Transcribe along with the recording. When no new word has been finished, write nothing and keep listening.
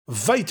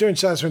Weiter in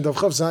Shasser and Daf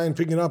Chav Zayin,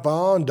 picking up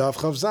on Daf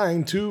Chav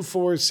Zayin, 2,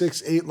 4,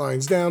 6, 8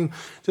 lines down.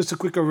 Just a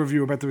quick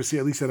overview about the Rasi,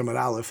 at least at Amar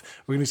Aleph.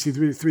 We're going to see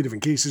three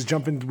different cases.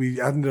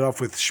 We ended off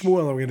with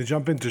Shmuel, and we're going to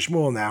jump into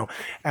Shmuel now.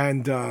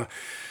 And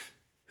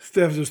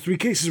those three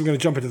cases, we're going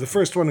to jump into the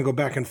first one and go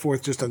back and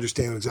forth just to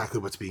understand exactly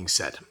what's being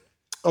said.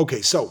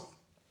 Okay, so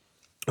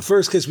the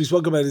first case we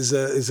spoke about is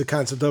a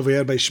concept over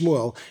here by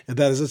Shmuel, and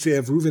that is, let's say you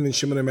have Reuven and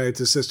Shimon are married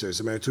to sisters.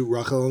 They're married to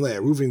Rachel and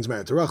Leah. Reuven's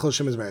married to Rachel,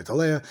 Shimon's married to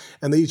Leah,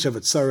 and they each have a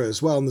tzara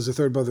as well, and there's a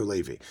third brother,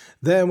 Levi.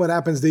 Then what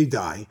happens, they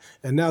die,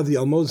 and now the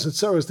almos and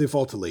tzaras, they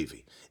fall to Levi.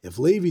 If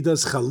Levi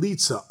does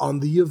chalitza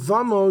on the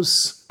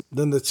yavamos,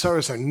 then the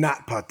tzaras are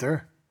not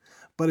pater,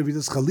 but if he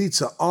does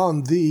chalitza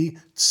on the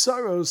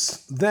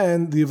tzaros,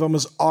 then the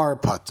yavamos are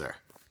pater.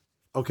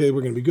 Okay,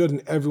 we're going to be good,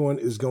 and everyone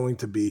is going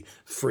to be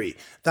free.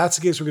 That's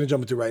the case we're going to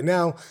jump into right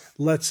now.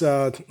 Let's take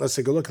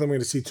a look. Then we're going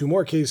to see two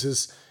more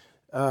cases.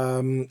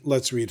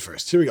 Let's read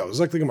first. Here we go.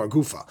 It's like the Gemara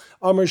Gufa.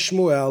 Amar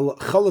Shmuel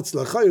chalatz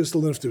lachayus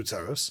l'niftu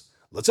tzaros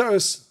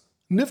l'tzaros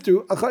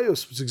niftu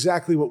achayus. It's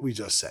exactly what we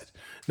just said.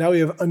 Now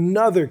we have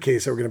another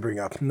case that we're going to bring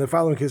up, and the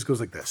following case goes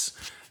like this.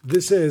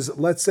 This is,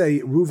 let's say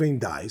Reuven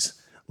dies,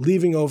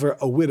 leaving over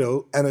a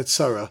widow and a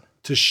tzara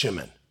to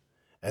Shimon.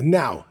 And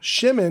now,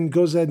 Shimon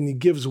goes ahead and he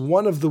gives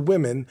one of the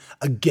women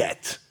a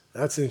get.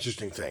 That's an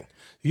interesting thing.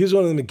 He gives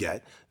one of them a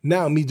get.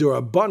 Now,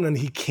 Midor Abanan,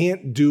 he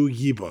can't do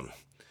Yibum.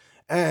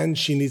 And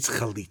she needs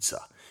Chalitza.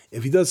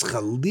 If he does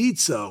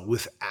Chalitza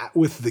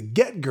with the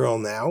get girl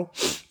now,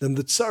 then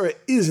the tzara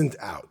isn't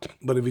out.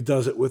 But if he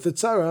does it with the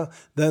tzara,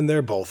 then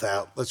they're both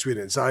out. Let's read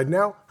it inside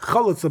now.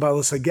 Chalitza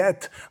bailas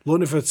haget, lo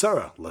nifter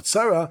tzara.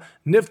 L'tzara,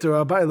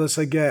 nifter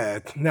bailas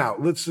haget. Now,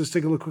 let's just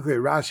take a look quickly at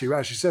Rashi.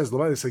 Rashi says, lo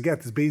bailas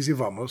haget is beis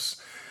yavamos.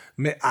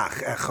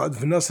 Me'ach echad,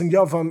 v'nasan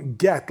yavam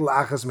get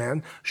la'achas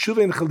man.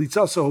 Shuvein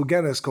chalitza so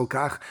hogenes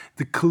kolkach.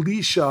 The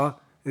kalisha,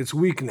 it's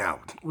weak now.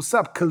 What's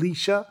up,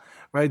 kalisha?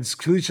 Right,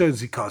 Kalisha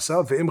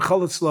zikasa. Ve'im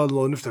chalitz lo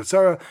nifter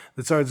tzara.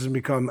 The tzara doesn't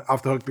become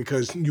off the hook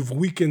because you've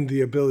weakened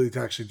the ability to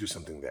actually do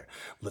something there.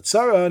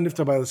 L'tzara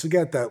nifter bailas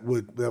haget, that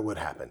would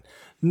happen.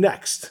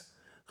 Next,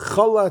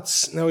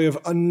 chalatz. Now we have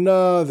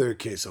another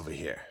case over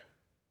here.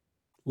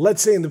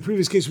 Let's say in the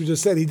previous case we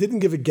just said he didn't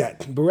give a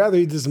get, but rather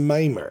he does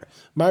maimer.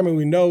 Maimer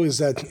we know is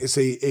that it's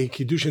a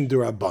kiddushin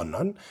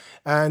d'Rabbanan,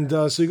 and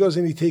so he goes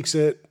and he takes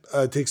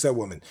that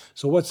woman.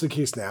 So what's the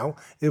case now?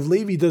 If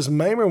Levi does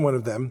maimer one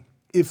of them,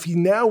 if he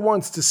now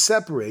wants to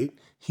separate,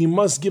 he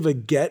must give a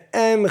get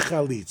and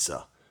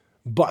chalitza.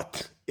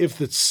 But if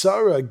the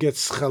tzara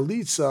gets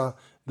chalitza,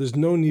 there's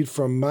no need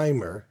for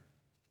maimer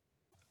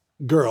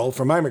girl. If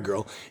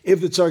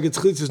the tzara gets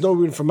chalitza, there's no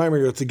room for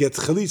maimer girl to get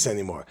chalitza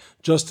anymore.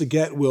 Just to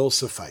get will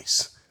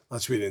suffice.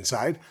 Let's read it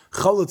inside.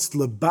 Chalitz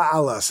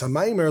leba'alas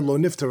hamaimer lo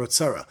nifter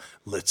tzara.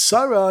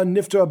 L'tzara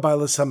nifter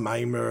ba'alas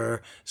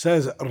hamaimer.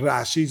 Says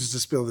Rashi, just to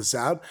spill this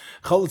out.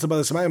 Chalitz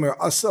ba'alas hamaimer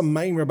asa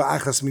maimer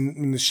ba'achas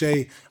min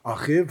shei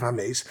achiv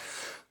hameis.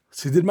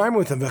 So he did maimer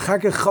with him.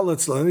 V'chake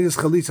chalitz l'anidas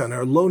chalitza on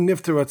her lo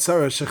nifter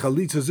tzara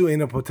shechalitza zu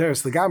eina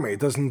poteres legamri. It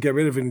doesn't get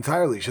rid of it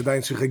entirely.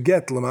 Shadayin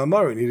shechaget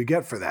l'ma'amar. You need a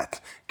get for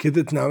that.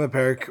 Kiddet nama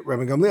perik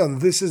Rabbi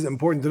Gamliel. This is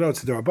important to note.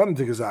 It's the Rabbanan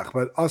tikazach,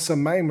 but asa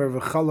maimer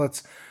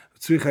v'chalatz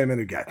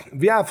get.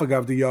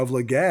 V'afagav the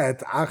yavla get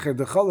acher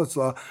the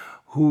chalatzla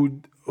who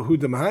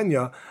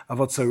demahanya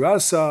avat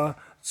sarasa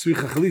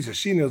tzricha chalitza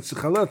shina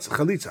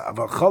chalitza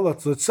avat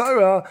chalatz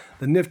l'tzara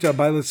the nifta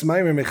bailas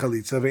maimer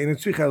mechalitza ve'ina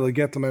tzricha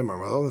leget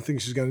l'maimer. All the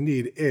things she's going to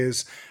need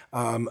is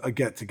a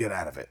get to get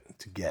out of it.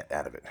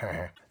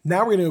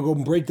 Now we're going to go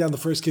and break down the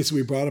first case that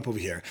we brought up over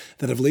here,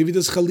 that if Levi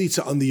does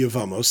chalitza on the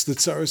yavamos, the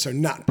tzaros are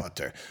not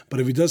pater.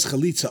 But if he does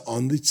chalitza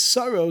on the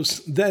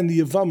tzaros, then the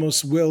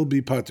yavamos will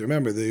be pater.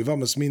 Remember, the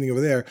yavamos meaning over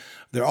there,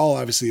 they're all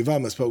obviously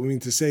yavamos, but we mean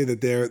to say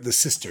that they're the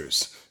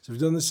sisters. So if you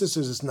do it on the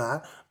sisters, it's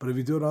not. But if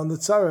you do it on the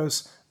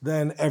tzaros,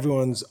 then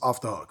everyone's off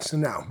the hook. So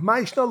now,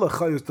 why is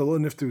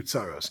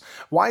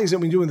it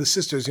when you're doing the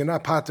sisters, you're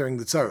not patering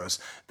the tzaros?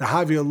 The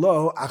havia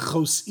lo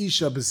achos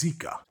isha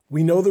bezika.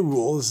 We know the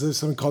rule is there's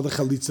something called a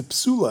chalitza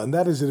psula, and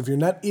that is that if you're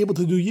not able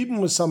to do yibum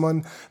with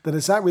someone, then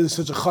it's not really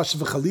such a chash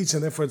of a chalitza,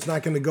 and therefore it's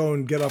not going to go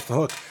and get off the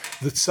hook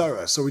the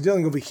tzara. So we're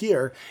dealing over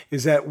here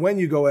is that when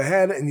you go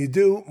ahead and you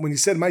do, when you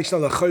said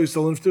ma'ishna lachayus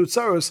to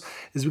tzaros,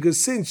 is because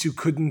since you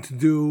couldn't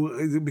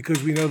do,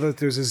 because we know that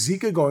there's a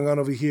zika going on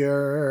over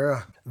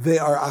here, they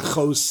are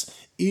achos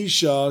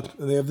isha,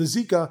 and they have the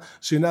zika,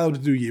 so you're not able to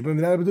do yibum, you're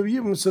not able to do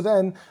yibum, so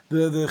then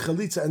the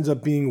chalitza ends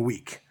up being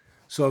weak.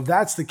 So if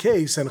that's the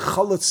case, and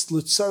chalitz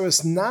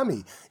l'tzaros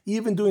nami,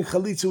 even doing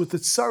chalitza with the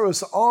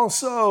tzaros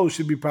also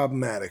should be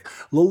problematic.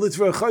 Lo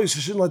litva chayus,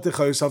 you shouldn't let the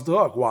chayus off the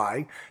hook.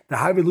 Why? The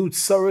havilu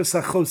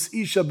tzaros achos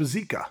isha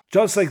bezika.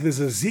 Just like there's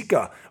a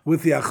zika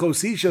with the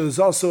achos isha, there's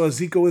also a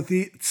zika with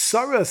the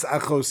tzaros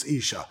achos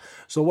isha.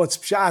 So what's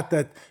pshat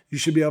that you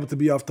should be able to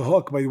be off the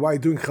hook by why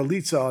doing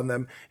chalitza on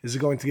them is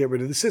going to get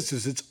rid of the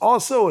sisters. It's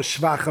also a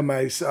shvacha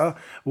ma'isa.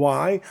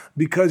 Why?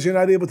 Because you're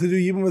not able to do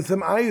even with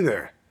them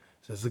either.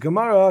 Says the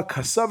Gemara,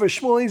 Kasav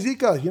Shmuel ain't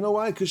Zika. You know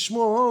why? Because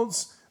Shmuel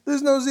holds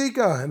there's no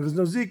Zika. And if there's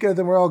no Zika,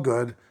 then we're all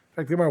good.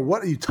 fact,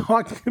 what are you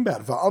talking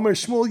about? Amar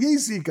Shmuel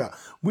Yezika.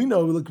 We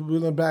know, we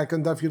look back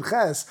on Daf Yud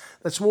Ches,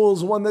 that Shmuel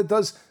is one that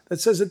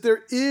says that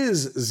there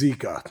is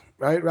Zika,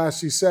 right?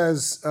 Rashi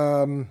says,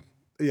 but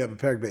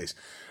Perek Beis.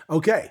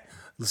 Okay.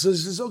 So he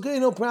says, okay,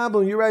 no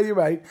problem. You're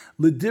right.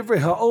 L'divrei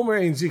ha'omer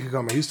ein Zika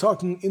kamer. He's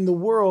talking in the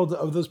world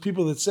of those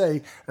people that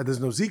say that there's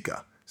no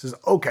Zika. He says,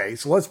 okay,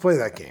 so let's play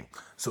that game.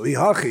 So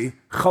ihachi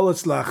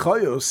chalatz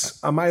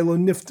la'achayos amaylo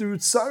nifteru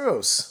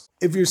tsaros.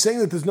 If you're saying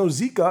that there's no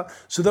Zika,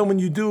 so then when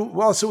you do,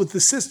 so with the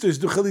sisters,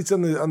 do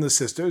chalitza on the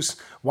sisters,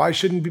 why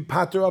shouldn't be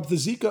pater up the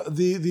Zika,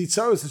 the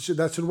tsaros?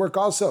 That should work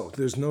also.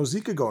 There's no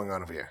Zika going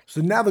on over here.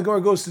 So now the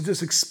Gemara goes to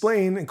just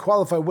explain and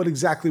qualify what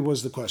exactly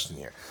was the question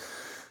here.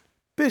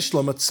 Let's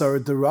not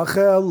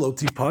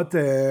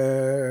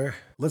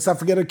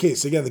forget our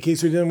case. Again, the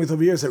case we're dealing with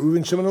over here is that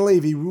Reuven, Shimon, and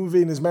Levi.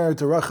 Reuven is married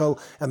to Rachel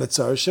and the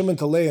Tsar, Shimon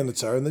to Leah and the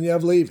Tsar, and then you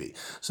have Levi.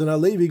 So now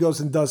Levi goes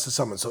and does to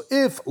someone. So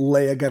if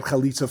Leah got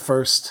Chalitza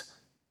first,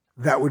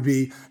 that would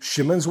be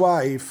Shimon's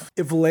wife.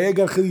 If Leah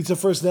got Chalitza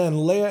first,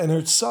 then Leah and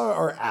her Tsar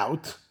are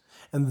out.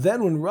 And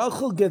then when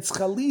Rachel gets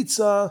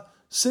Chalitza,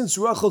 since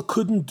Rachel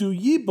couldn't do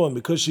Yibum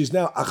because she's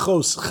now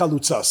Achos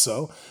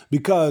Chalutzaso,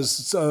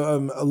 because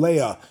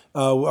Leah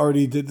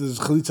already did this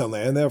Chalitza on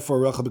Leah, and therefore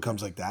Rachel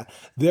becomes like that.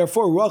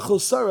 Therefore, Rachel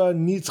Sarah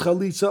needs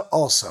Chalitza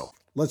also.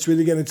 Let's read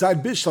again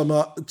inside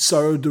Bishlama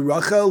Tsaro de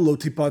Rachel lo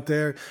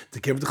tipater to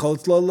give the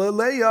Chalitza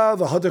Leah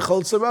the Hadar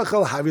Chalitza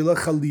Rachel havila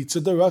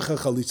Chalitza de Rachel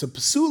Chalitza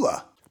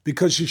Pesula,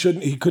 because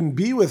he couldn't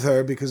be with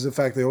her because of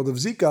the fact they hold of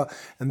Zika,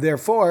 and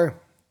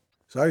therefore.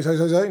 Sorry,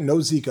 no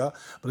Zika,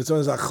 but it's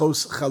always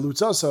achos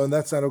chalutzaso, and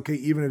that's not okay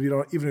even if you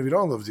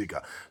don't love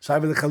Zika. So I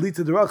have the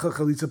chalita deracha,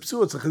 chalita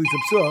psua, it's a chalita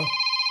psua.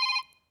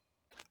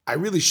 I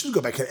really should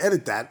go back and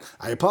edit that.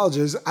 I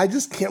apologize. I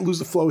just can't lose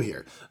the flow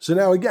here. So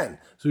now again,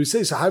 so we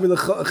say so I have the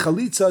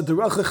chalita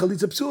deracha,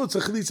 chalita psua, it's a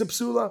chalita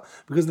psula,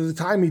 because at the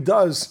time he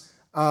does.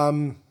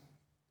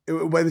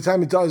 By the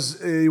time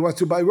he wants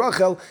to buy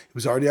Rachel, he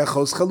was already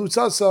achos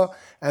chalutzasa,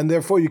 and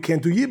therefore you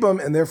can't do yibam,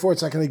 and therefore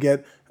it's not going to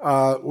get the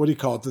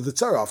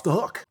tzara off the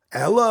hook.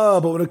 Ella,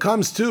 but when it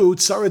comes to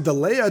tzara de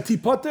Leah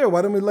tipater,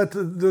 why don't we let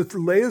the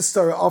Leah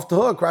tzara off the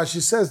hook?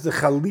 Rashi says the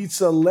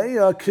chalitza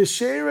Leah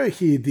keshera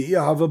hi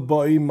have a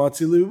boy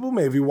matzi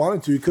libume. If you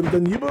wanted to, you could have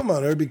done yibam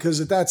on her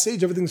because at that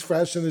stage everything's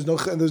fresh and there's no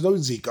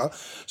zika,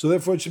 so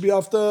therefore it should be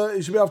off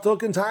the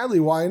hook entirely.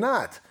 Why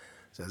not?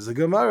 Says the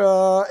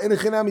Gemara,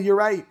 you're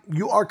right.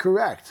 You are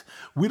correct.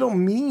 We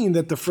don't mean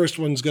that the first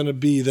one's going to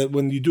be that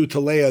when you do to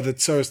Leah, that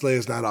Tsaras Leah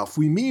is not off.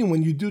 We mean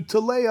when you do to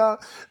Leah,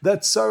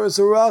 that Tsaras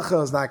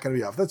Rachel is not going to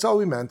be off. That's all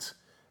we meant.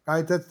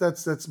 Right?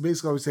 That's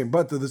basically what we're saying.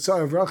 But the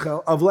Tsar of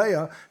Rachel, of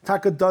Leah,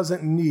 Taka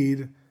doesn't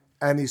need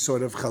any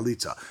sort of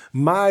chalitza.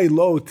 My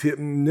lo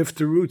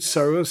nifteru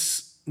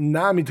tsaros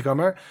nami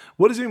tkamar.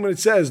 What does it mean when it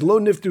says lo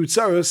nifteru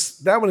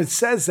tsaros? That when it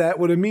says that,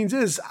 what it means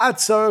is at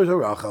Tsar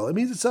Rachel. It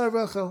means it's Tsar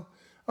Rachel.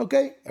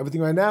 Okay,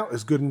 everything right now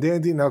is good and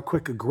dandy. Now,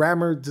 quick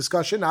grammar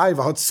discussion. I have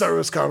a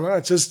tsaros karma.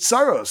 It says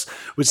tsaros,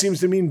 which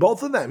seems to mean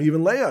both of them,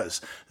 even Leah's.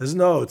 There's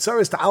no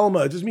tsaros to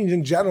alma. It just means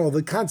in general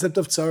the concept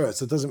of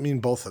tsaros. It doesn't mean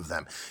both of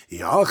them.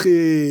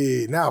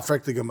 Yachi. Now,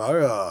 frek the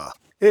Gemara.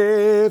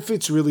 If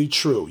it's really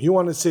true, you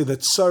want to say that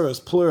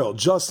tsaros plural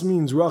just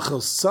means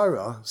Rachel's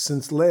tsara,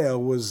 since Leah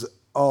was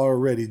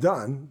already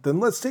done. Then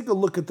let's take a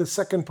look at the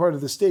second part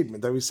of the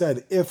statement that we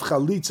said. If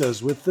chalitza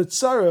is with the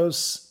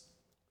tsaros,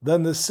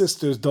 then the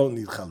sisters don't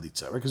need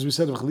chalitza, right? Because we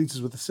said if chalitza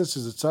is with the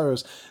sisters, the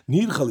tsaros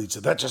need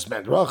chalitza. That just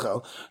meant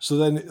Rachel. So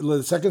then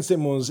the second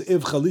statement was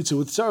if chalitza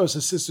with tsaros,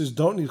 the sisters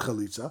don't need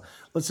chalitza.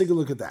 Let's take a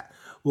look at that.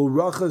 Will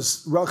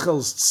Rachel's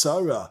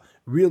tsara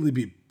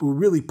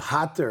really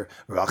pater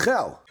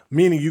Rachel?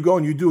 Meaning you go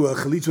and you do a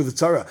chalitza with a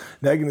tzara.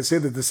 Now you're going to say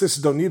that the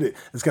sisters don't need it.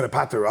 It's going to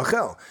pater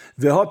Rachel.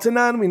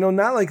 V'hotanan, we know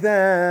not like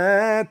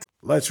that.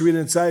 Let's read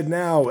inside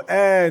now.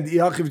 And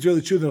Iachiv is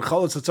really true. Then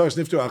chalatz atzaros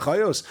nifter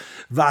achayos.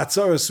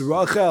 V'atzaros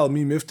Rachel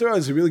mi mifter.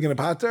 Is it really going to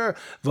pater?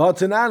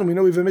 V'hotanan, we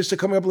know we have a Mishnah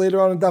coming up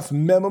later on in Daf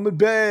Memamid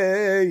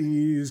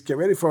Beis. Get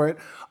ready for it.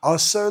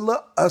 Aser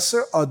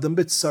adam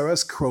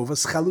b'tzaras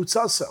krovas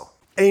chalutzaso.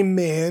 A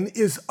man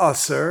is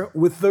aser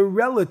with the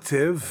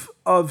relative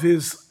of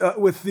his,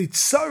 with the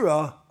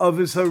tzara of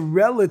his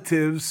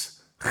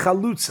relative's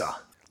chalutza.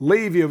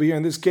 Levi over here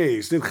in this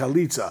case did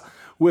chalitza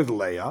with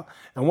Leah,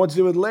 and what to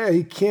do with Leah?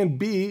 He can't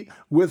be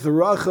with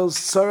Rachel's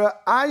tzara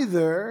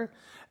either,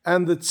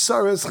 and the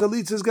tzara's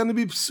chalitza is going to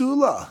be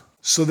psula.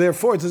 So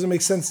therefore, it doesn't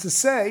make sense to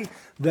say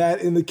that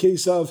in the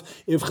case of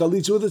if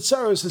chalitza with the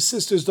tzaros, the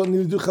sisters don't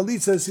need to do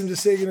chalitza. It seems to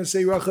say you're going to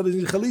say Rachel doesn't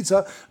need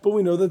chalitza, but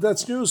we know that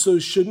that's new, so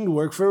it shouldn't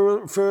work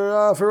for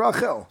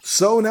Rachel.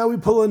 So now we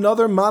pull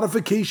another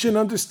modification.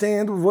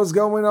 Understand what's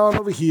going on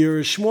over here.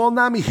 Shmuel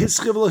nami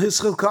hischil v'lo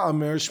hischil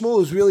ka'amer.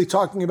 Shmuel is really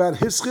talking about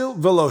hischil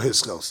v'lo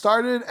hischil.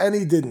 Started and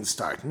he didn't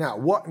start. Now,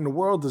 what in the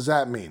world does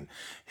that mean?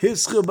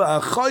 Hischil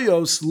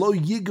ba'achayos lo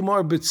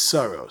yigmar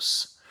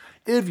b'tzaros.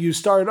 If you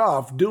start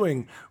off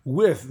doing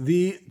with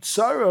the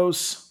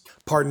tsaros,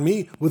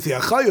 with the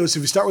achayos,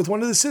 if you start with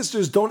one of the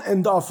sisters, don't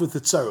end off with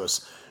the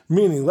tsaros.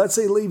 Meaning, let's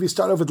say Levi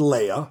start off with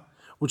Leah.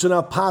 which will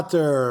now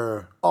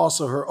pater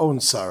also her own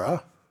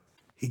tzara.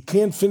 He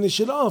can't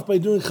finish it off by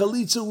doing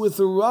chalitza with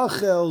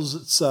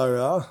Rachel's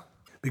tzara,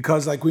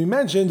 because like we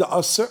mentioned,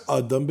 aser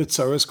adam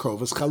b'tzaras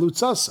krovas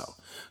chalutzaso.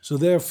 So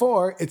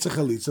therefore, it's a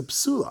chalitza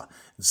psula.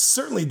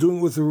 Certainly doing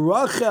with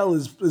Rachel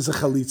is a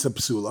chalitza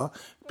psula,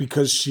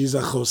 because she's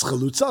a chos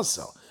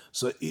chalutzaso.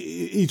 So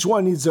each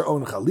one needs their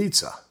own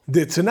chalitza.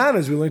 The Tanan,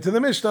 as we learned in the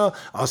Mishnah,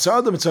 aser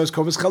adam b'tzaras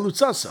krovas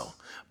chalutzaso.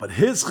 But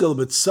his chil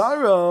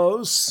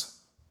b'tzaros,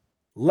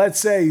 let's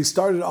say he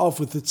started off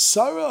with the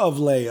tzara of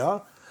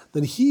Leah,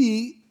 then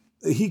he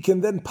can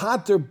then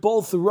pater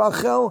both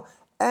Rachel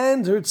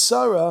and her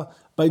tzara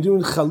by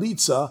doing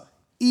chalitza,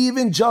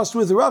 even just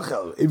with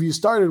Rachel. If you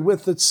started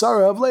with the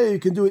tzara of Leah, you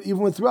can do it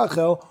even with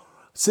Rachel,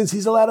 since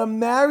he's allowed to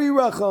marry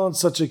Rachel in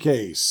such a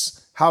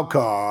case. How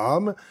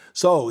come?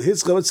 So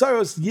his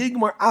chalatzaros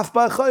yigmar af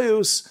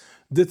ba'achayus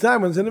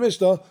determines in the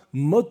Mishnah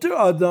muter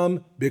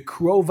adam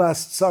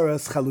bekrovas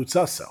tzaras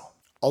chalutzaso.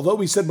 Although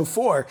we said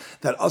before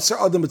that aser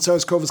adam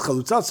b'tzaras krovas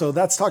chalutzaso,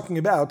 that's talking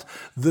about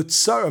the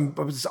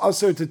tzara. It's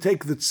aser to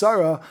take the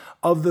tzara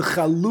of the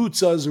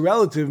chalutza's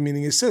relative,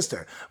 meaning his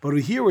sister. But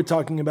here we're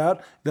talking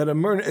about that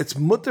it's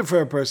mutter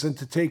for a person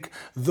to take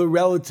the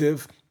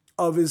relative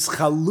of his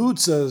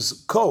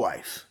chalutza's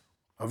co-wife,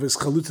 of his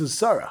chalutza's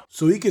tzara.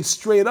 So he could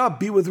straight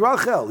up be with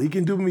Rachel. He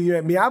can do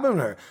miyabim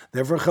her.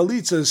 Therefore,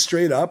 chalitza is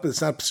straight up.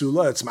 It's not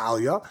psula, it's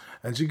malya.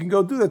 And she can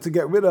go do that to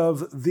get rid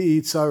of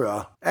the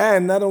tzara.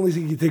 And not only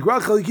can you take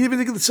Rachel, you can even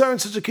take the tzara in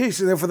such a case.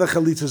 And therefore, the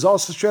chalitza is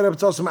also straight up.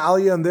 It's also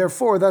malya. And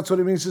therefore, that's what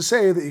it means to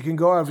say that you can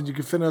go out and you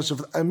can finish.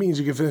 It means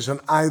you can finish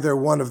on either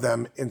one of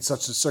them in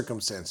such a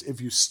circumstance. If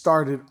you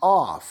started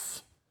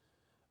off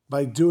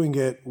by doing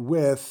it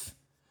with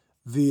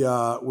the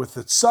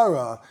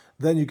tzara,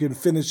 then you can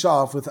finish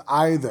off with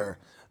either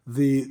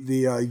the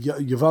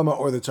Yavama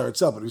or the tzara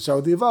itself. But if you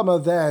start with the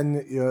Yavama,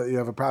 then you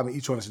have a problem.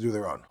 Each one has to do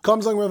their own.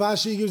 Comes along Rav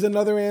Ashi, gives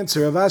another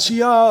answer. Rav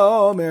Ashi,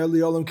 Omer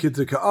liolam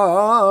kidduka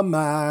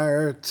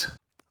amart.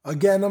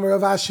 Again, Omer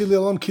Rav Ashi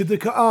liolam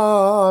kidduka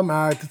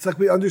amart. It's like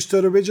we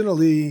understood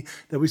originally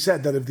that we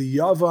said that if the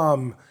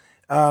Yavam,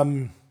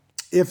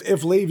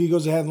 if Levi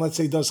goes ahead and let's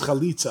say does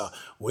chalitza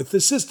with the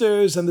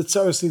sisters and the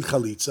tzaros need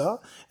chalitza,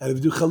 and if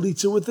you do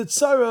chalitza with the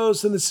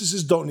tzaros and the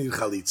sisters don't need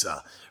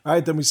chalitza,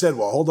 right? Then we said,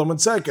 well, hold on 1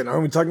 second.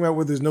 Aren't we talking about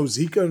where there's no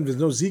zika and there's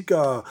no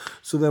zika?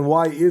 So then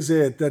why is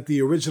it that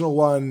the original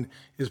one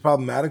is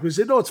problematic? We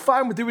said, no, it's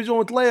fine with the original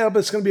with Leah, but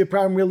it's going to be a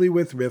problem really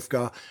with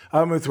Rivka,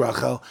 with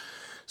Rachel.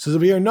 So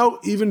over here, no,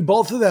 even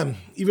both of them,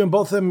 we're going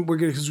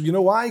to, because you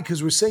know why?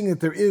 Because we're saying that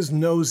there is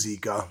no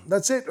zika.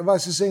 That's it. Rav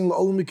Ashi is saying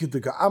la'olam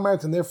mikidduka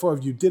amart, and therefore,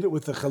 if you did it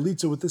with the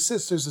chalitza with the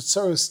sisters, the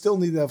tzaras still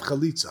need to have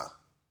chalitza.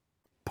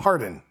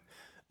 Pardon.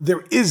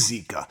 There is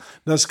zika.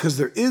 That's because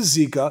there is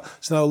zika.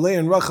 So now Leah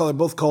and Rachel are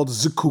both called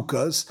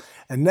zikukas,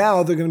 and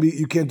now they're going to be.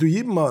 You can't do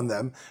yibam on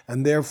them,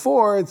 and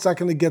therefore, it's not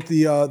going to get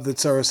the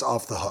tzaras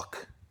off the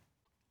hook.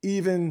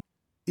 Even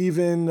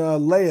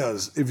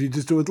Leah's, if you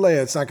just do it with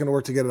Leah, it's not going to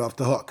work to get it off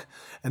the hook.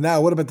 And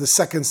now, what about the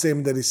second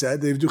statement that he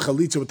said? They do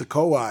chalitza with the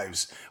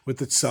co-wives, with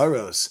the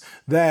tzaros.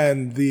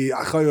 Then the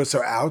achayos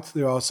are out.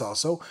 They're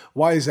also.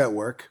 Why does that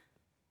work?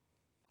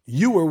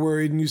 You were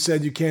worried and you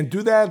said you can't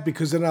do that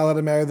because they're not allowed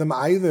to marry them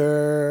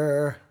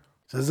either.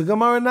 Says the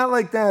Gemara, not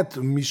like that.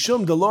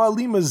 Mishum de lo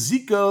alima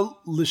zika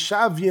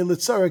l'shavye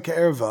l'tzara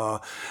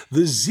ka'erva.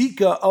 The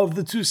zika of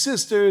the two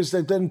sisters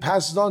that then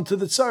passes on to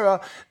the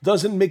tzara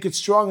doesn't make it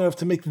strong enough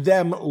to make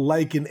them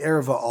like an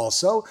erva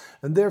also,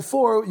 and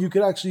therefore you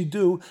could actually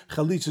do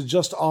chalitza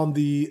just on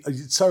the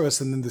tzaras,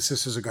 and then the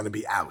sisters are going to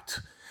be out.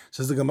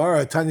 Says the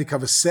Gemara, Tanya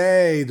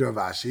Kavasei Rav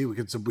Ashi, we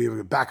can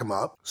back him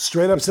up.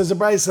 Straight up says the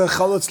Brisa,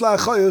 Chalotz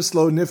la'achayos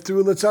lo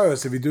nifteru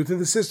l'tzaros. If you do it to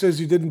the sisters,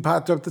 you didn't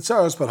pater up the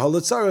tzaros, but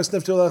halotzaros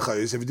nifteru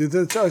l'achayos. If you do it to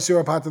the tzaros, you're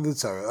a pater of the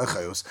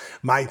achayos.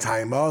 My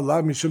time,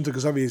 Allah mishum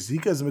tekasavi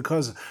zika is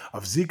because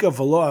of zika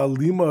v'lo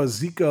alima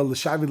zika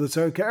l'shavi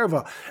l'tzara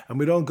k'erva, and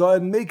we don't go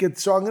ahead and make it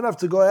strong enough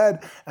to go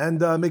ahead and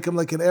make him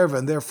like an erva,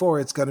 and therefore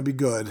it's going to be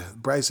good.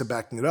 Brisa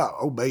backing it up.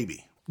 Oh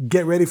baby.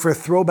 Get ready for a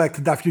throwback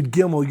to Daf Yud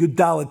Gimel, Yud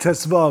Dalet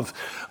Tesvav.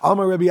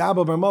 Amar Rabbi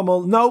Abba Bar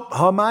Mamal. Nope,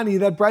 Hamani,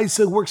 that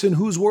Brisa works in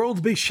whose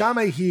world?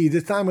 Beishamai.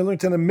 This time we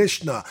learned in a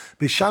Mishnah.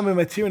 Beishamai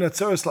Matir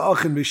Natzaros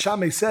La'achin.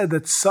 Beishamai said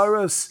that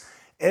Saras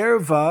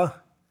Erva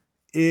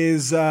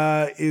is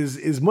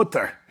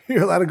mutter.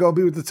 You're allowed to go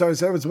be with the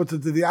Tzaras Erva, it's mutter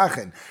to the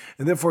Achin.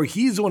 And therefore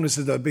he's the one who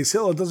said that Beis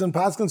Hillel doesn't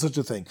pass on such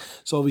a thing.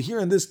 So over here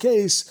in this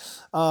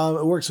case,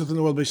 it works within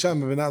the world of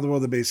Beishamai, but not the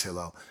world of Beis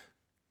Hillel.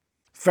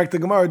 In fact, the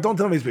Gemara, don't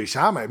tell me it's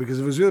Beishamai, because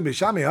if it was really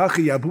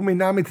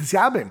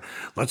Beishamai,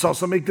 let's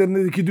also make them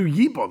that they could do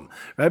Yibam,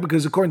 right?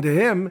 Because according to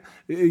him,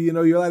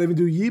 you're allowed to even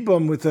do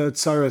Yibam with a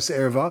Tzaras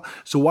Erva.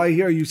 So why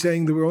here are you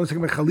saying that we're only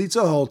talking about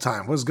Chalitza the whole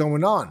time? What's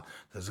going on?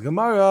 There's a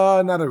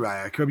Gemara, not a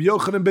Raya. Rabbi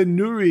Yochanan ben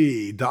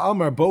Nuri,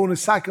 Da'amar, Bo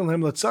Nesakel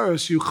Hem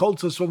Latzaras, you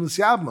Choltos from the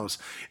Siabmos.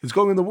 It's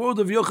going in the world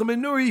of Yochanan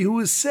ben Nuri, who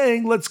is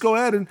saying, let's go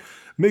ahead and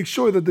make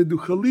sure that they do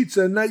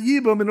chalitza and not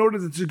yibam in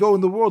order to go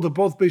in the world of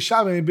both Beis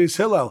Shammai and Beis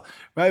Hillel,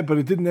 right? But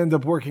it didn't end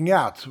up working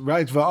out,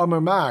 right?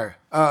 Va'amar mar.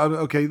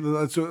 Okay,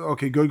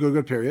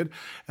 good, period.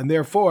 And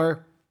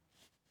therefore,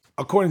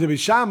 According to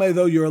Bishamai,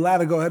 though, you're allowed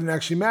to go ahead and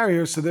actually marry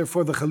her, so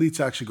therefore the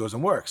chalitza actually goes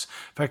and works.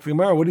 In fact,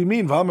 what do you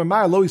mean? They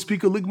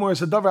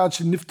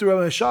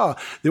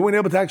weren't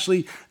able to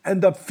actually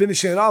end up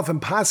finishing it off and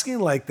passing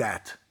like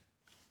that.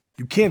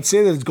 You can't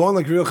say that it's going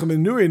like Reb Yochanan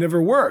ben Nuri. It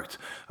never worked.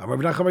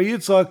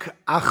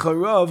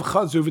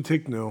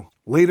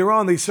 Later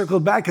on, they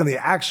circled back and they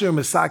actually are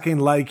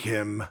misaking like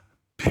him.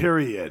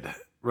 Period.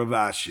 Rav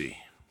Ashi.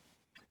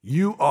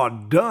 You are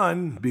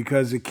done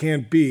because it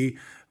can't be.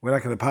 We're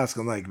not going to pass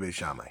on like Beis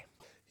Shammai.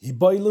 A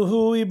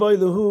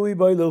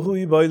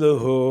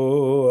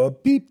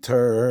beep,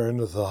 turn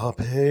the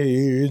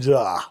page.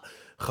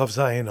 Chav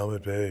Zayin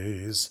Amud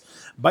Beis.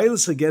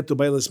 Bailas Haget to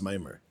Bailas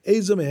Maimer.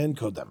 Eza Mehen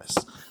Kodemis.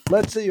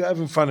 Let's say you have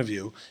in front of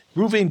you,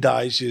 Ruvain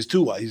dies, he has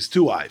two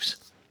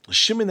wives.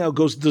 Shimon now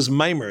goes to this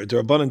Maimer, the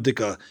Rabbanan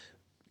Dika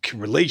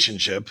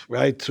relationship,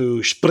 right,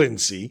 to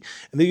Sprinzi,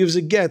 and he gives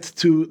a get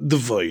to the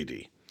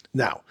Voidi.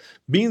 Now,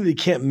 being that he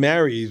can't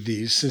marry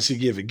these since he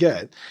gave a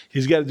get,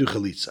 he's got to do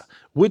chalitza.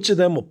 Which of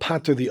them will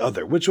patter the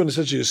other? Which one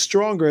essentially is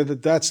stronger?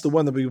 That's the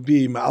one that would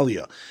be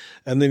ma'aliyah.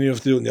 And then you have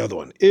to do it in the other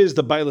one. Is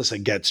the bailas a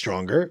get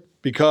stronger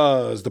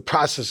because the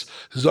process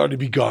has already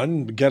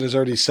begun, the get is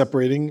already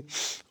separating?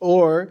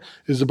 Or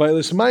is the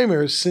bailas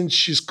maimer, since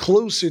she's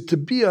closer to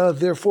bia,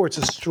 therefore it's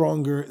a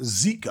stronger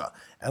zika?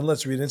 And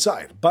let's read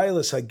inside.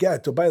 Bailas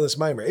haget or bailas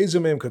maimer.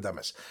 Ezumim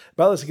kodamas.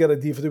 Bailas haget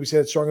adifa. Do we say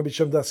it's stronger?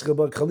 Mishum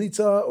daschilba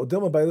chalitza. Or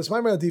dilma bailas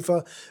maimer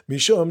adifa.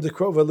 Mishum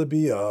dekrova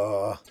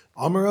lebia.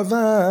 Amar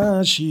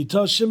Avashi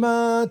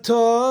toshima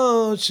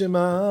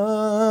toshima.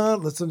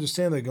 Let's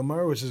understand the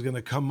Gemara, which is going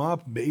to come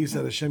up. Be'ez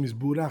at Hashem is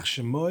burach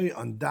shemoy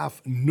on daf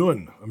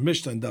nun. Or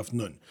Mishnah on daf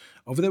nun.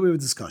 Over there we have a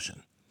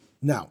discussion.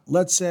 Now,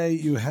 let's say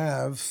you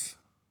have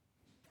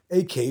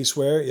a case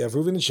where you have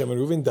Reuven and Shimon.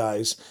 Reuven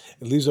dies,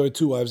 and leaves over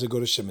two wives that go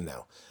to Shimon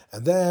now.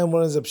 And then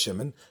one ends up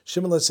Shimon.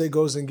 Shimon, let's say,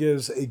 goes and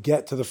gives a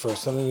get to the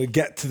first one and a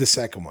get to the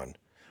second one.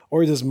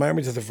 Or he does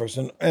mimer to the first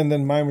one and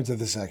then mimer to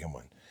the second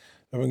one.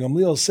 Rabbi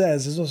Gamliel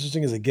says there's no such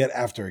thing as a get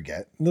after a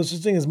get. No such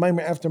thing as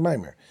mimer after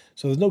mimer.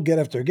 So there's no get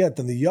after a get.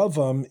 Then the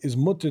yavam is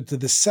mutter to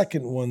the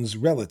second one's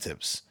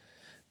relatives.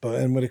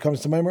 And when it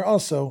comes to mimer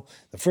also,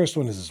 the first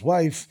one is his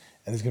wife,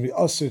 and it's going to be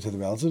usher to the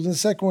relatives, and the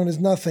second one is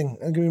nothing,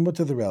 and going to be mutter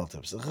to the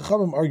relatives. The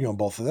Chachamim argue on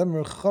both of them,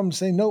 and the Chachamim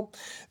say, no,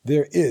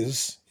 there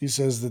is. He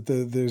says that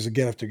there's a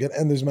get after get,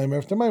 and there's mimer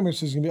after mimer,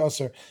 so it's going to be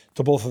usher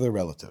to both of their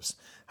relatives.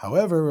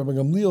 However, Rabbi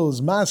Gamliel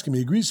is masking,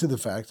 he agrees to the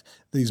fact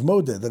that he's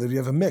modeh, that if you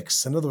have a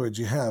mix, in other words,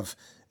 you have,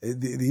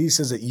 he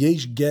says that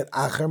yesh get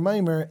achar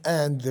maimer,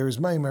 and there is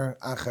maimer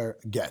achar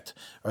get.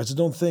 All right, so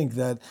don't think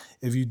that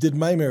if you did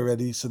maimer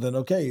already, so then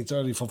okay, it's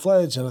already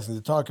full-fledged, and nothing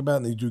to talk about,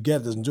 and you do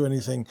get, it doesn't do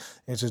anything.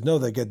 And it says no,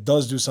 that get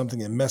does do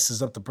something, it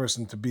messes up the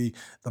person to be,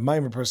 the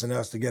maimer person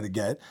has to get a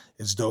get,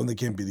 it's done, they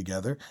can't be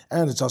together,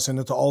 and it's also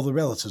to all the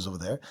relatives over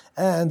there,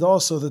 and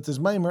also that there's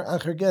maimer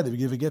achar get. If you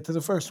give a get to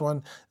the first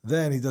one,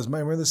 then he does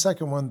maimer in the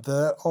second one,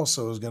 that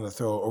also is going to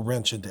throw a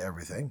wrench into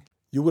everything.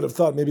 You would have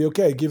thought maybe,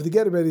 okay, give the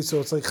get already,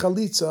 so it's like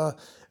chalitza,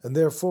 and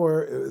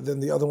therefore then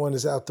the other one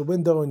is out the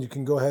window, and you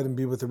can go ahead and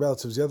be with the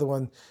relatives. The other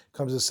one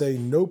comes to say,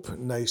 nope,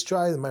 nice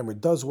try, the mimer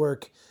does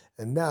work,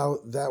 and now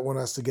that one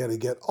has to get a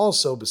get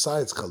also,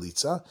 besides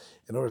chalitza,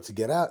 in order to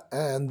get out,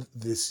 and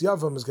this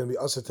yavam is going to be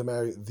also to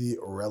marry the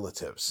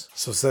relatives.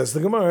 So says the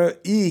Gemara,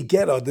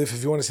 get adif,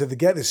 if you want to say the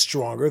get is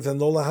stronger, then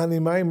lo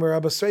lahani mimer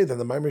abasrei, then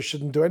the mimer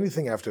shouldn't do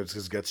anything after it,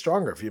 because it gets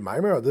stronger. If you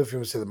mimer adif, if you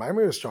want to say the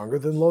mimer is stronger,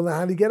 then lo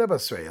lahani get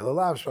abasrei.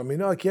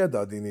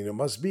 It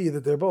must be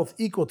that they're both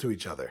equal to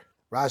each other.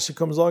 Rashi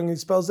comes along and he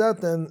spells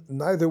out then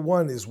neither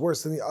one is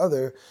worse than the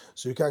other,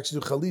 so you can actually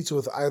do chalitza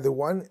with either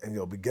one, and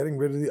you'll be getting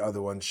rid of the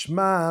other one.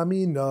 Shma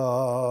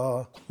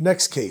mina.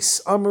 Next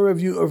case, Amar of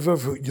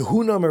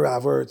Yehuna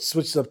Merav, or it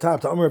switches up top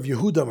to Amar of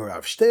Yehuda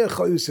Merav. Shtei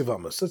achayu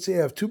sivamus. Let's say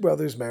you have two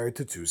brothers married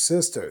to two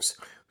sisters.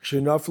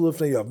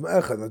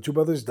 The two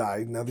brothers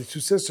died. Now the two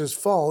sisters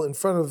fall in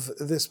front of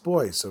this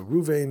boy. So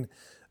Ruvain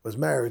was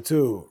married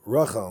to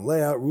Rachel and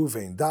Leah.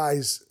 Ruvain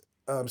dies.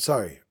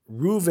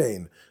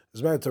 Ruvain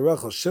is married to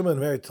Rachel, Shimon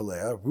married to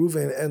Leah.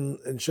 Reuven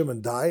and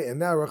Shimon die, and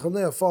now Rachel and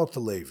Leah fall to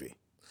Levi.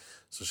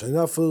 So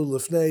Shenafu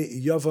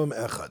Lifnei Yavam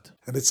Echad.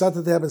 And it's not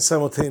that they happen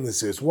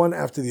simultaneously, it's one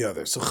after the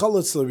other. So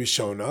Chalitz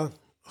L'Rishona,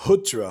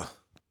 Hutra.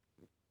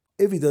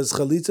 If he does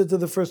Chalitza to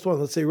the first one,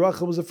 let's say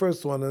Rachel was the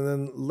first one, and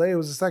then Leah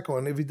was the second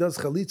one. If he does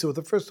Chalitza with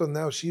the first one,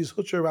 now she's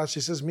Hutra.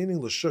 Rashi says,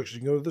 meaning L'Shuk, she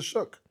can go to the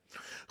Shuk.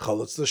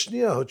 Chalitz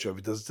L'Shnia Hutra. If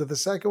he does it to the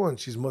second one,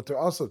 she's Mutter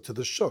also to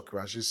the Shuk.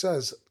 Rashi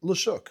says,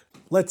 L'Shuk.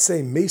 Let's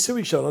say Mesa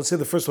Rishon, let's say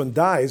the first one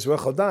dies,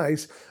 Rachel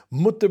dies,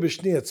 Mutter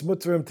B'Shnia, it's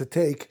Mutter him to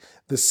take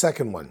the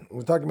second one.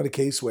 We're talking about a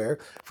case where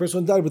first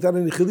one died without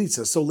any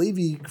chalitza. So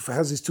Levi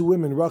has these two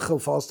women, Rachel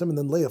falls to him, and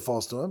then Leah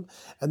falls to him,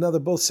 and now they're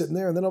both sitting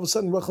there, and then all of a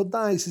sudden Rachel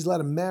dies, he's allowed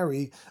to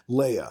marry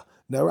Leah.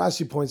 Now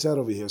Rashi points out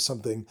over here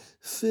something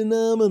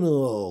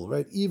phenomenal,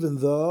 right? Even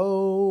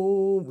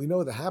though we know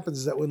what happens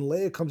is that when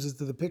Leah comes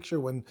into the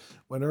picture, when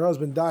her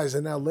husband dies,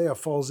 and now Leah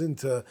falls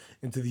into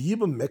the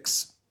Yibam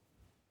mix,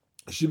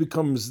 she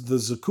becomes the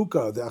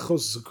zakuka, the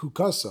achos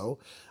zakukaso,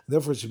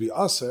 therefore it should be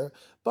aser.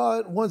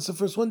 But once the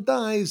first one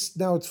dies,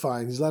 now it's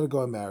fine. He's allowed to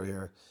go and marry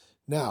her.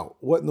 Now,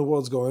 what in the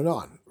world's going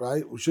on,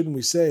 right? Shouldn't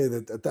we say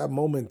that at that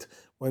moment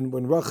when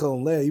Rachel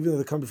and Leah, even though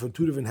they come from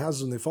two different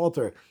houses and they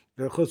falter,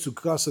 they're achos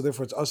zakukaso,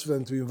 therefore it's aser for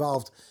them to be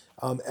involved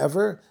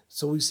ever?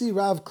 So we see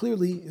Rav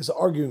clearly is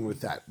arguing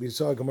with that. We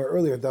saw Gemara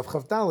earlier, Daf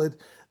Chav Daled,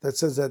 that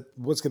says that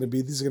what's going to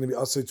be, these are going to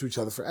be associated to each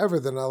other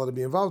forever. They're not allowed to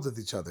be involved with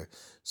each other.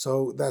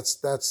 So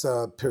that's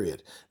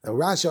period. Now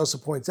Rashi also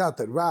points out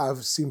that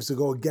Rav seems to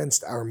go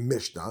against our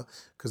Mishnah,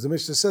 because the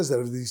Mishnah says that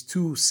if these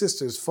two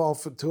sisters fall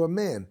to a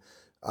man,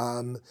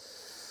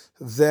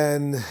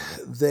 then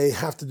they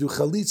have to do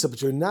chalitza,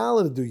 but you're not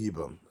allowed to do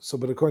yibum. So,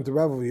 but according to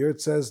Rav over here, it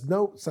says,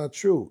 no, it's not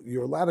true.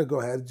 You're allowed to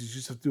go ahead, you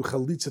just have to do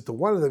chalitza to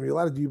one of them, you're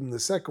allowed to do yibum the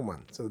second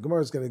one. So the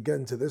Gemara is going to get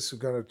into this, we're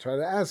going to try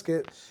to ask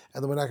it,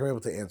 and then we're not going to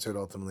be able to answer it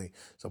ultimately.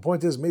 So the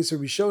point is, Meser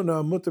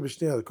Rishona, Mutter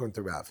B'Shnei, according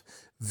to Rav.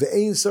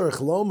 Ve'ein Sarech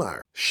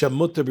Lomar,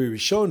 Shamutta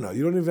B'Rishona.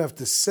 You don't even have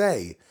to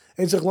say,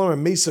 if the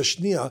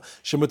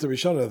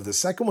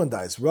second one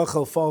dies,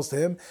 Rachel falls to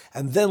him,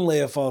 and then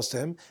Leah falls to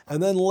him,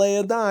 and then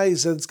Leah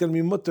dies, and it's going to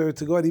be mutter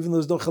to go ahead, even though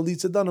there's no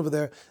chalitza done over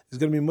there, it's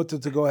going to be mutter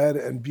to go ahead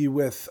and be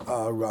with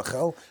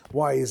Rachel.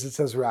 Why is it?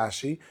 Says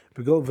Rashi,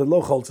 because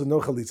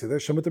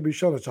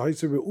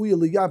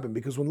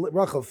when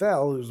Rachel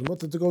fell, it was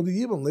mutter to go to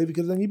Yibam, Leah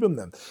could then Yibam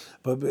them.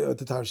 But at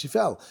the time she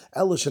fell.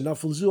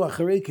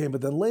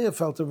 But then Leah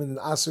fell to him and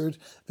answered,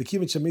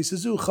 once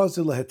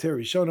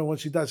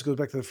she dies, she goes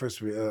back to the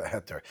first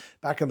heter.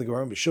 Back in the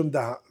Gemara, Mishum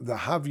the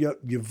Havya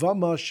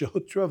Yivama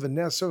Shehutra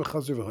V'Neser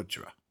V'Chazer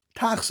V'Hutra.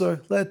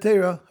 Tachsor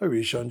le'atera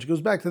harishon. She goes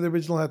back to the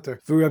original heter.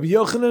 For Rabbi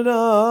Yochanan,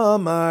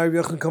 Rabbi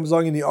Yochanan comes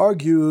along and he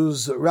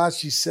argues.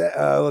 Rashi said,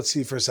 let's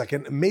see for a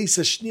second.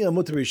 Mesa shnia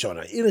mutar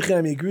rishona.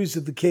 Inachem, he agrees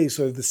with the case.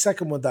 So if the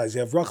second one dies,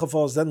 you have Rachel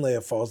falls, then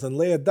Leah falls, then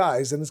Leah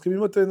dies, and it's going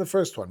to be mutar in the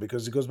first one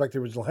because it goes back to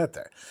the original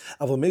heter.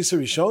 Avol Mesa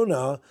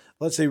rishona.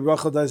 Let's say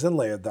Rachel dies, then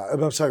Leah dies.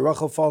 I'm sorry,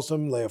 Rachel falls to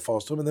him, Leah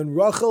falls to him, and then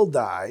Rachel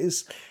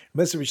dies.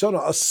 The second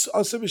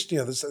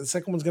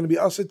one's going to be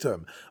asa to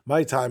him.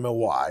 My time and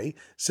why?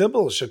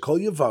 Simple.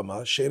 Shekol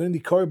Yavama, Shena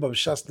Nikor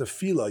B'Shas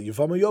Nefila,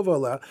 Yavama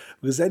Yovala,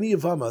 because any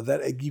Yavama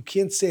that you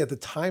can't say at the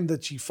time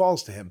that she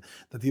falls to him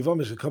that the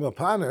Yavama should come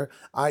upon her,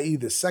 i.e.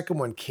 the second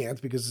one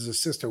can't because there's a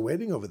sister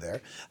waiting over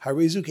there.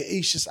 This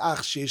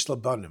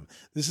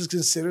is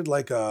considered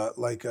like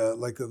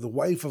the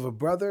wife of a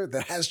brother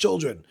that has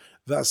children.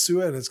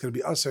 Vasura, and it's going to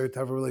be usher to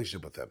have a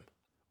relationship with him,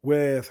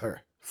 with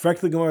her. Frek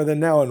the Gemara then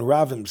now on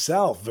Rav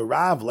himself. The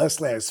Rav,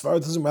 Leslie, as far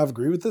as doesn't Rav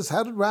agree with this?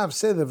 How did Rav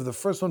say that if the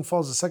first one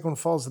falls, the second one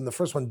falls, and the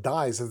first one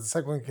dies, if the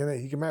second one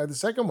he can marry the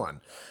second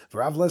one?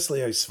 Rav Leslie,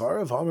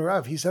 Isfar of Hamer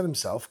Rav, he said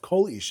himself,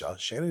 Kol Isha,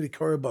 Shani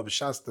Dikora Bab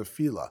Shasta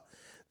Fila,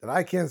 that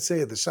I can't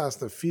say at the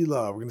Shasta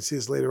Fila, we're going to see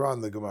this later on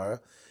in the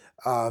Gemara,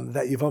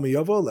 that Yivama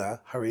Yavola,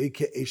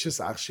 Hareke Eshes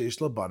Ach Sheish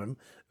Labanim,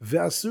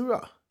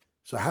 Ve'asura.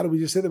 So how do we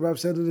just say that Rav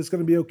said that it's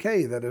going to be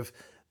okay, that if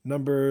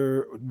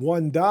number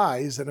one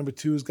dies, and number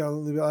two is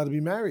going to be allowed to be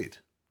married?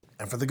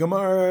 And for the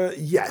Gemara,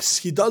 yes,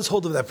 he does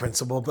hold of that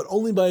principle, but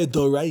only by a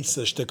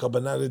doraisa shtika,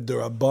 but not a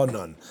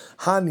dorabanan.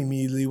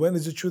 Hanimili, when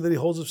is it true that he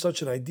holds of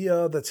such an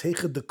idea? That's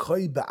heicha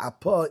dekoi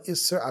ba'apa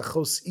iser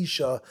achos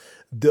isha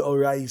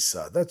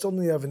deoraisa. That's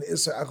only have an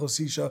iser achos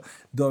isha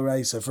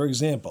deoraisa. For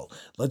example,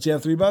 let's say you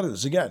have three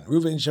brothers. Again,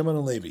 Ruvain, Shimon,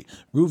 and Levi.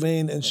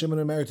 Ruvain and Shimon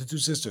are married to two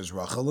sisters,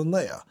 Rachel and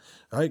Leah.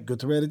 All right, good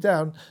to write it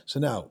down.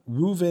 So now,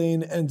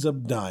 Ruvain ends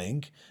up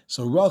dying.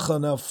 So Rachel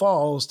now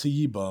falls to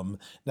Yibam.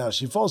 Now,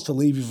 she falls to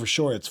Levi for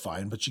sure, it's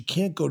fine, but she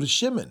can't go to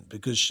Shimon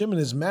because Shimon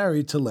is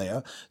married to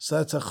Leah, so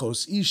that's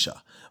Achos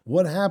Isha.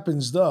 What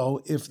happens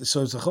though, if it's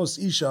Achos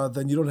Isha,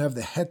 then you don't have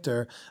the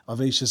heter of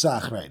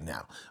Eshesach right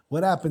now.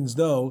 What happens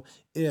though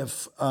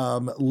if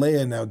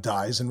Leah now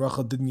dies and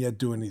Rachel didn't yet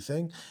do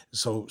anything?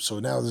 So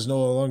now there's no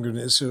longer an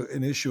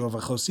issue of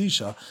Achos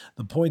Isha.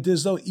 The point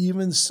is though,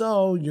 even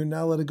so, you're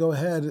now allowed to go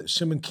ahead.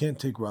 Shimon can't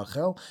take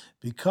Rachel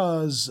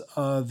because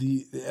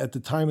at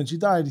the time when she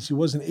died, she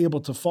wasn't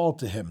able to fall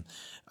to him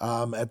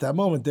at that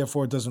moment.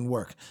 Therefore, it doesn't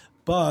work.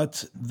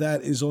 But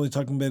that is only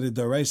talking about a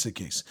daraisa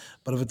case.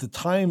 But if at the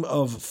time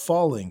of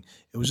falling,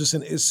 it was just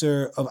an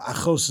isser of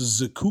achos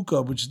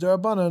zekuka, which is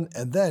derabanan,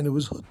 and then it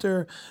was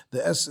hutter, the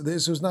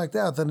isser was knocked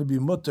out, then it'd be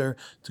mutter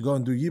to go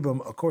and do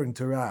yibam according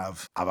to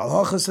Rav. Aval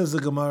Hacha, says the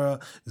Gemara,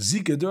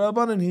 zika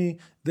derabanan he.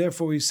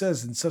 Therefore, he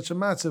says in such a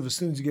matzav, as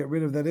soon as you get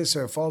rid of that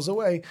isser, it falls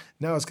away.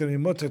 Now it's going to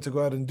be mutter to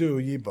go out and do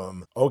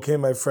yibam. Okay,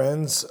 my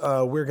friends,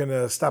 we're going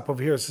to stop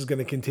over here. This is going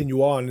to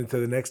continue on into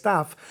the next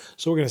half.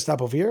 So we're going to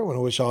stop over here. I want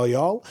to wish all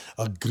y'all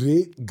a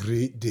great,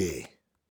 great day.